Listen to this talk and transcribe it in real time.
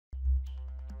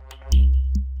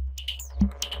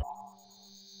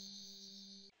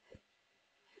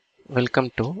Welcome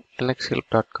to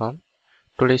linuxhelp.com.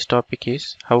 Today's topic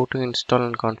is how to install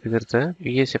and configure the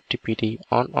VS FTPD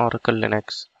on Oracle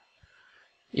Linux.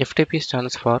 FTP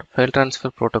stands for File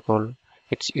Transfer Protocol.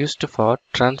 It's used for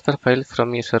transfer files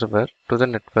from a server to the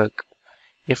network.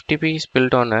 FTP is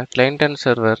built on a client and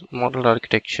server model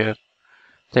architecture.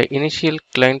 The initial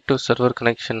client to server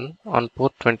connection on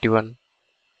port 21.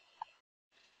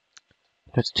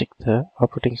 Let's check the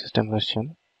operating system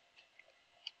version.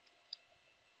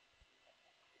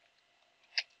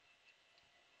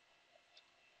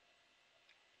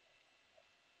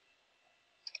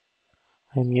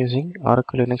 I'm using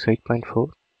Oracle Linux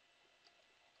 8.4.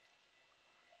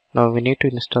 Now we need to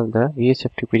install the VS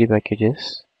FTPD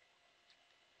packages.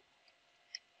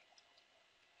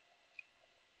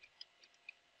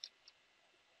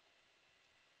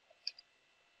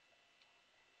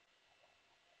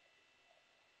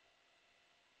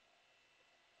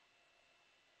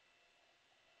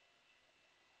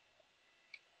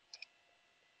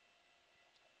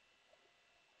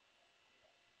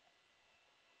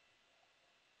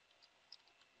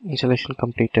 Installation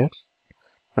completed.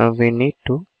 Now we need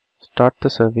to start the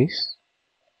service.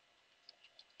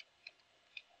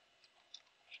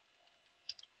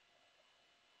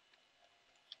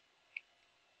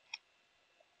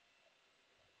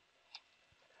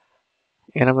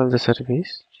 Enable the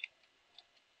service.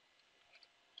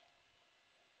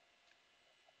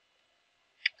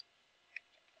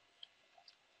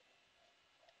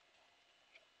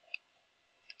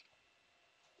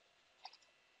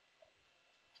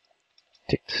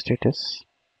 Check the status.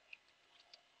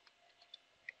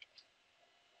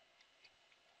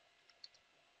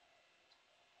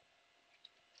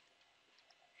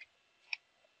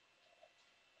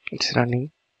 It's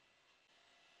running.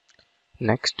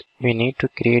 Next, we need to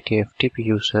create a FTP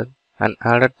user and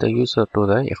add the user to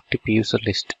the FTP user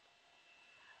list.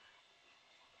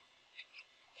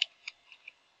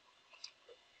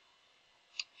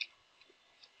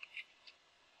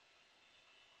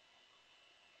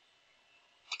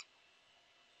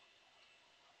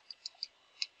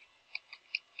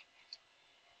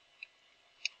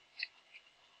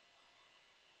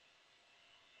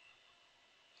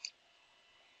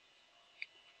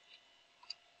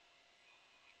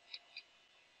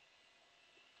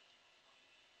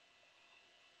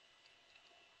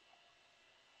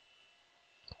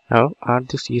 Now add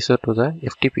this user to the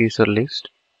FTP user list.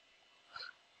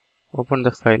 Open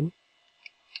the file.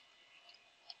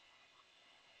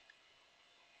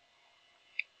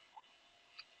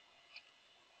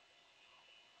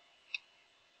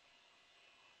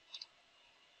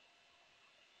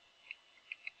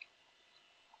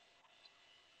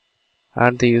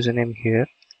 Add the username here.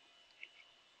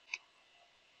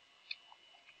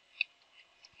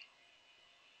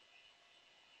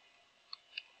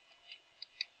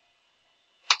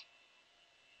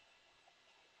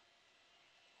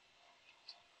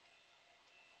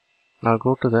 Now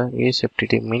go to the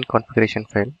VSFTD main configuration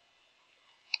file.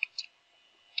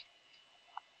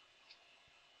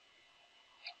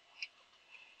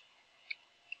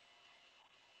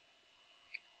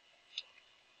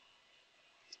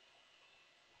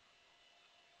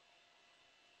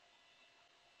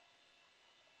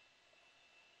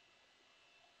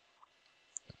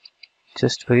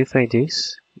 Just verify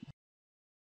this.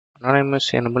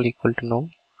 Anonymous enable equal to no.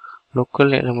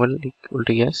 Local enable equal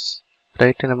to yes.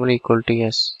 Write enable equal to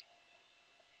yes.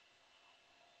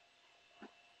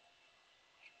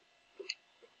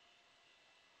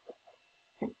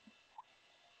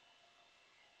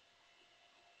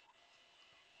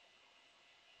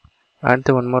 Add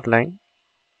the one more line.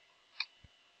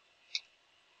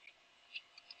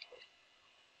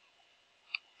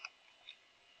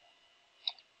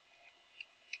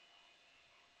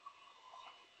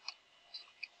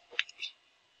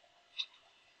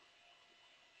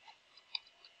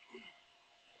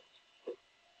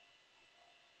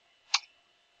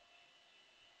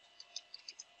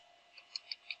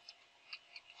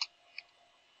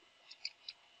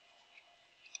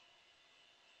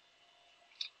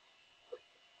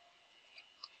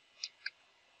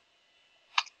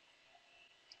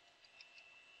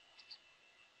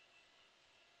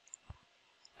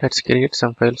 Let's create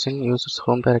some files in user's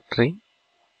home directory.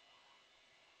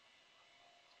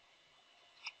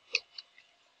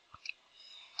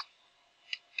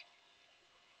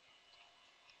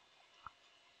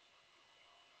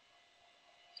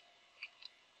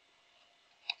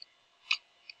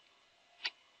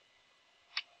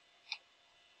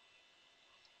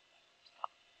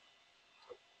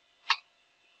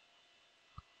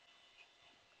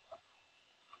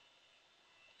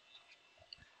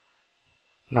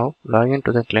 Now log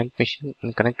into the client machine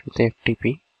and connect with the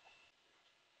FTP.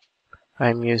 I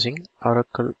am using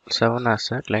Oracle 7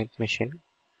 as a client machine.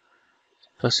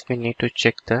 First we need to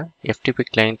check the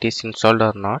FTP client is installed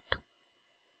or not.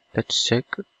 Let's check.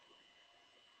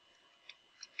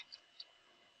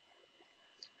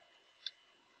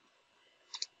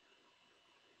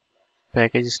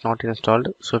 Package is not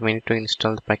installed, so we need to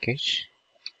install the package.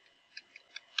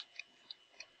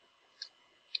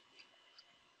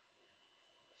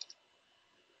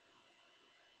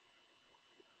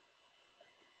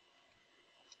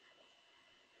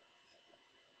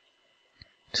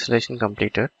 Installation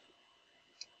completed.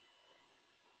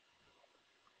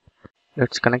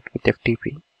 Let's connect with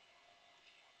FTP.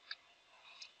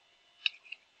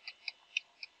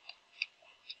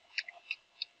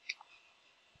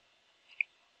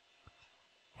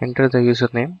 Enter the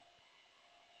username.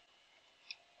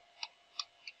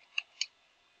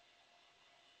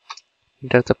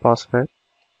 Enter the password.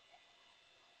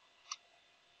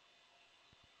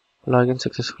 Login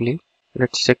successfully.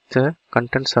 Let's check the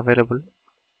contents available.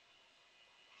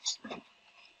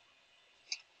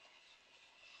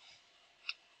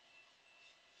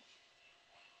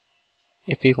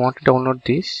 If we want to download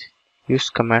this, use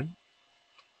command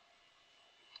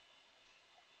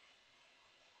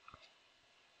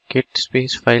get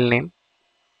space file name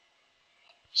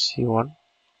C1.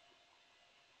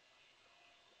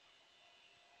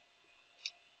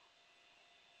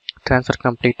 Transfer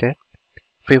completed.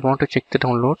 If we want to check the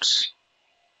downloads,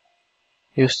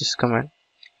 use this command.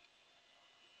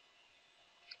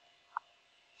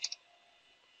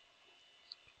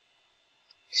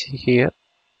 See here,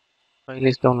 file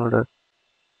is downloaded.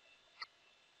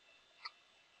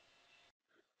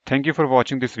 Thank you for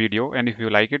watching this video, and if you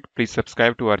like it, please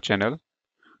subscribe to our channel.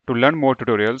 To learn more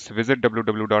tutorials, visit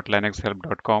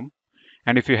www.linuxhelp.com,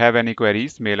 and if you have any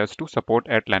queries, mail us to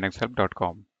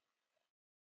support@linuxhelp.com.